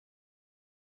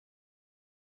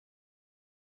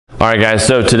All right guys,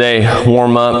 so today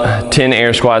warm up, 10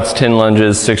 air squats, 10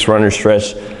 lunges, 6 runner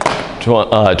stretch,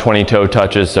 20 toe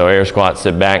touches. So air squats,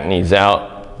 sit back, knees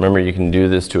out. Remember, you can do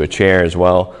this to a chair as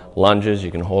well. Lunges,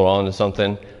 you can hold on to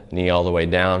something, knee all the way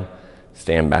down,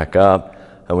 stand back up.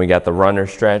 And we got the runner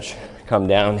stretch, come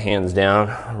down, hands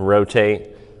down,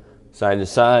 rotate side to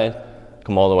side,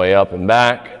 come all the way up and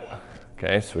back.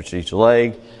 Okay, switch each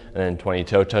leg, and then 20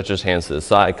 toe touches, hands to the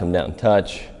side, come down,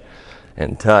 touch,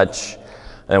 and touch.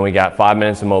 And we got 5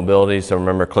 minutes of mobility, so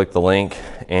remember, click the link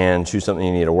and choose something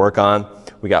you need to work on.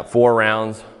 We got 4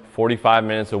 rounds, 45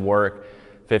 minutes of work,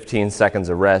 15 seconds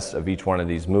of rest of each one of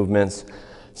these movements.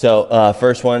 So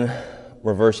first one,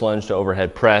 reverse lunge to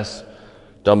overhead press.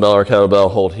 Dumbbell or kettlebell,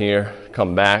 hold here,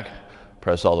 come back,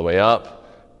 press all the way up.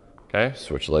 Okay,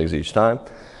 switch legs each time.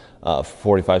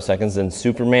 45 seconds. Then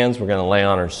Superman's, we're gonna lay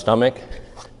on our stomach,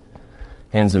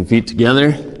 hands and feet together.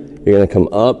 You're gonna come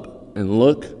up and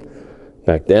look,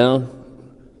 back down.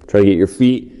 Try to get your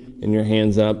feet and your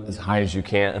hands up as high as you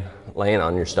can, laying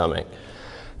on your stomach.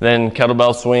 Then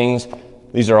kettlebell swings.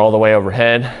 These are all the way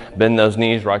overhead. Bend those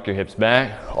knees, rock your hips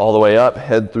back, all the way up,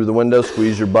 head through the window,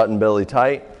 squeeze your butt and belly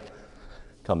tight.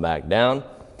 Come back down.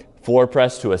 Floor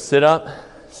press to a sit up.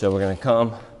 So we're gonna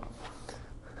come,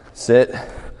 sit.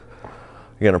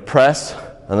 You're gonna press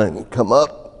and then come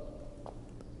up,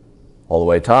 all the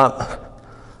way top.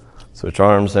 Switch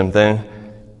arms, same thing.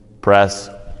 Press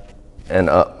and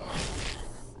up.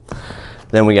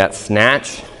 Then we got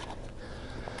snatch.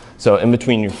 So in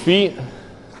between your feet,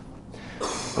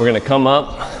 we're gonna come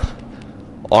up,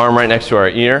 arm right next to our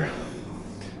ear.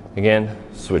 Again,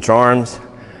 switch arms.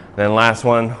 Then last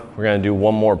one, we're gonna do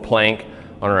one more plank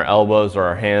on our elbows or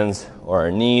our hands or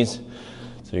our knees.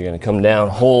 So you're gonna come down,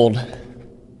 hold,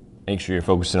 make sure you're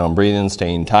focusing on breathing,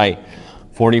 staying tight.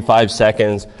 45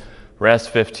 seconds,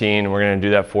 rest 15. We're gonna do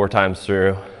that 4 times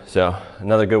through. So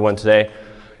another good one today.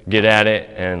 Get at it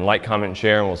and like, comment, and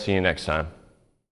share, and we'll see you next time.